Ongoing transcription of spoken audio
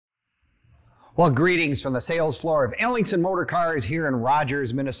Well, greetings from the sales floor of Ellingson Motorcars here in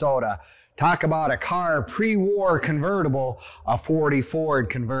Rogers, Minnesota. Talk about a car pre-war convertible, a 40 Ford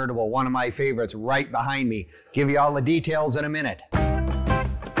convertible, one of my favorites right behind me. Give you all the details in a minute.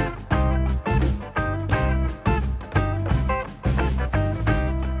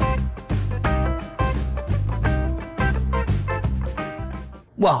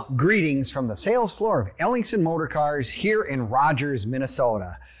 Well, greetings from the sales floor of Ellingson Motorcars here in Rogers,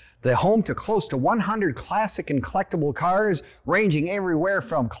 Minnesota. The home to close to 100 classic and collectible cars, ranging everywhere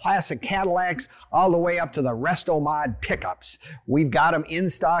from classic Cadillacs all the way up to the Resto Mod pickups. We've got them in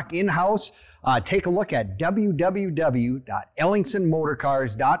stock, in-house. Take a look at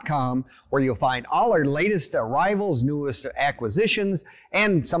www.ellingsonmotorcars.com, where you'll find all our latest arrivals, newest acquisitions,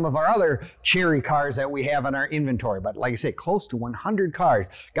 and some of our other cherry cars that we have in our inventory. But like I say, close to 100 cars.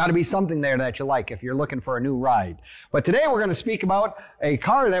 Got to be something there that you like if you're looking for a new ride. But today we're going to speak about a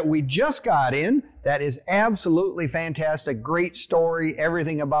car that we just got in that is absolutely fantastic. Great story,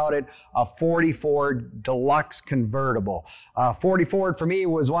 everything about it. A 40 Ford Deluxe Convertible. 40 Ford for me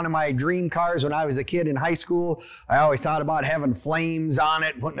was one of my dream cars when I was a kid in high school. I always thought about having flames on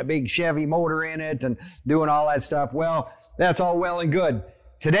it, putting a big Chevy motor in it and doing all that stuff. Well, that's all well and good.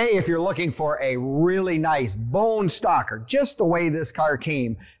 Today, if you're looking for a really nice bone stocker, just the way this car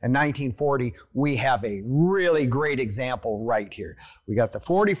came in 1940, we have a really great example right here. We got the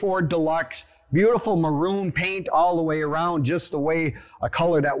 40 Ford Deluxe, beautiful maroon paint all the way around, just the way a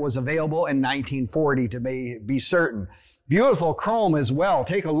color that was available in 1940 to be certain. Beautiful chrome as well.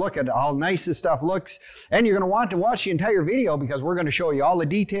 Take a look at how nice this stuff looks. And you're going to want to watch the entire video because we're going to show you all the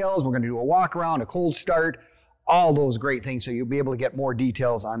details. We're going to do a walk around, a cold start, all those great things, so you'll be able to get more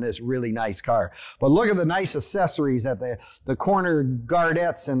details on this really nice car. But look at the nice accessories at the corner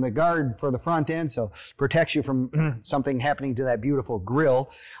guardettes and the guard for the front end, so protects you from something happening to that beautiful grille.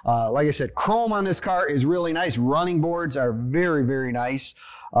 Like I said, chrome on this car is really nice. Running boards are very, very nice.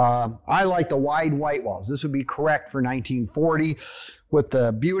 I like the wide white walls. This would be correct for 1940 with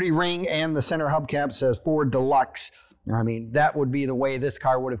the beauty ring, and the center hubcap says Ford Deluxe. I mean, that would be the way this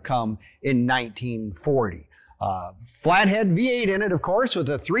car would have come in 1940. Flathead V8 in it, of course, with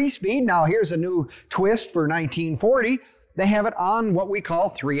a 3-speed. Now here's a new twist for 1940. They have it on what we call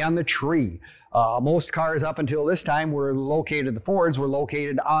 3 on the tree. Most cars up until this time were located, the Fords were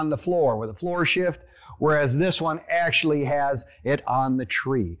located on the floor with a floor shift, whereas this one actually has it on the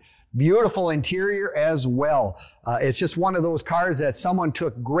tree. Beautiful interior as well. It's just one of those cars that someone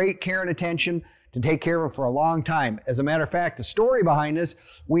took great care and attention to take care of for a long time. As a matter of fact, the story behind this,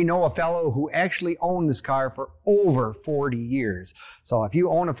 we know a fellow who actually owned this car for over 40 years. So if you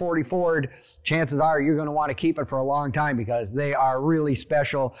own a 40 Ford, chances are you're going to want to keep it for a long time because they are really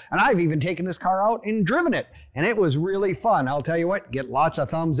special. And I've even taken this car out and driven it, and it was really fun. I'll tell you what, get lots of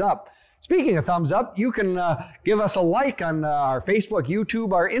thumbs up. Speaking of thumbs up, you can give us a like on our Facebook,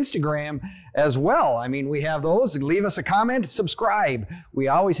 YouTube, our Instagram as well. I mean, we have those. Leave us a comment, subscribe. We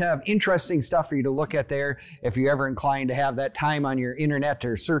always have interesting stuff for you to look at there. If you're ever inclined to have that time on your internet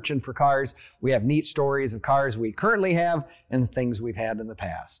or searching for cars, we have neat stories of cars we currently have and things we've had in the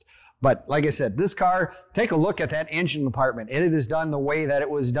past. But like I said, this car, take a look at that engine compartment. It is done the way that it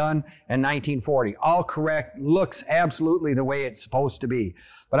was done in 1940. All correct, looks absolutely the way it's supposed to be.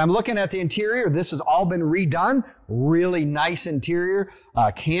 But I'm looking at the interior. This has all been redone. Really nice interior.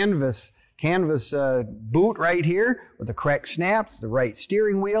 Canvas boot right here with the correct snaps, the right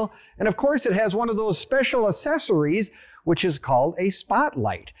steering wheel. And of course, it has one of those special accessories which is called a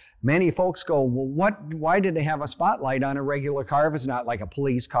spotlight. Many folks go, well, why did they have a spotlight on a regular car if it's not like a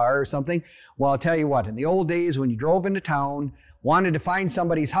police car or something? Well, I'll tell you what, in the old days when you drove into town, wanted to find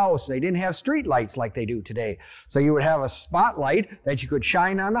somebody's house, they didn't have street lights like they do today. So you would have a spotlight that you could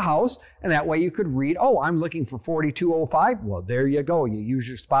shine on the house, and that way you could read, oh, I'm looking for 4205. Well, there you go. You use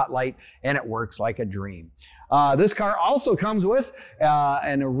your spotlight, and it works like a dream. This car also comes with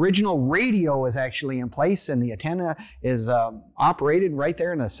an original radio is actually in place, and the antenna is operated right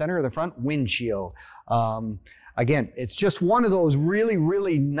there in the center of the front windshield. Again, it's just one of those really,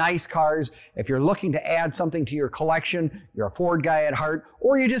 really nice cars. If you're looking to add something to your collection, you're a Ford guy at heart,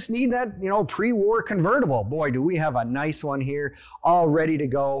 or you just need that, pre-war convertible. Boy, do we have a nice one here, all ready to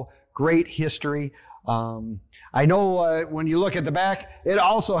go. Great history. I know when you look at the back, it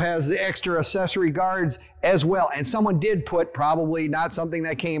also has the extra accessory guards as well. And someone did put, probably not something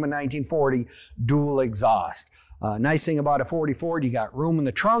that came in 1940, dual exhaust. Nice thing about a 40 Ford, you got room in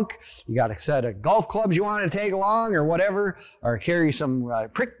the trunk, you got a set of golf clubs you want to take along or whatever, or carry some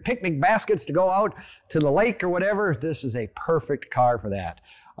picnic baskets to go out to the lake or whatever. This is a perfect car for that.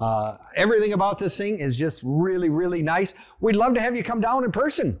 Everything about this thing is just really, really nice. We'd love to have you come down in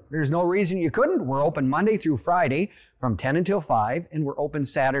person. There's no reason you couldn't. We're open Monday through Friday from 10 until 5, and we're open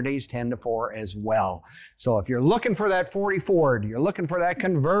Saturdays 10 to 4 as well. So if you're looking for that 40 Ford, you're looking for that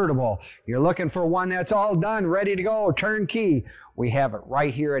convertible, you're looking for one that's all done, ready to go, turnkey, we have it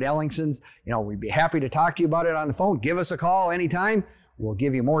right here at Ellingson's. You know, we'd be happy to talk to you about it on the phone. Give us a call anytime. We'll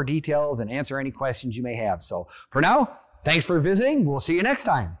give you more details and answer any questions you may have. So for now, thanks for visiting. We'll see you next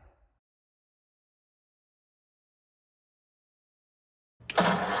time.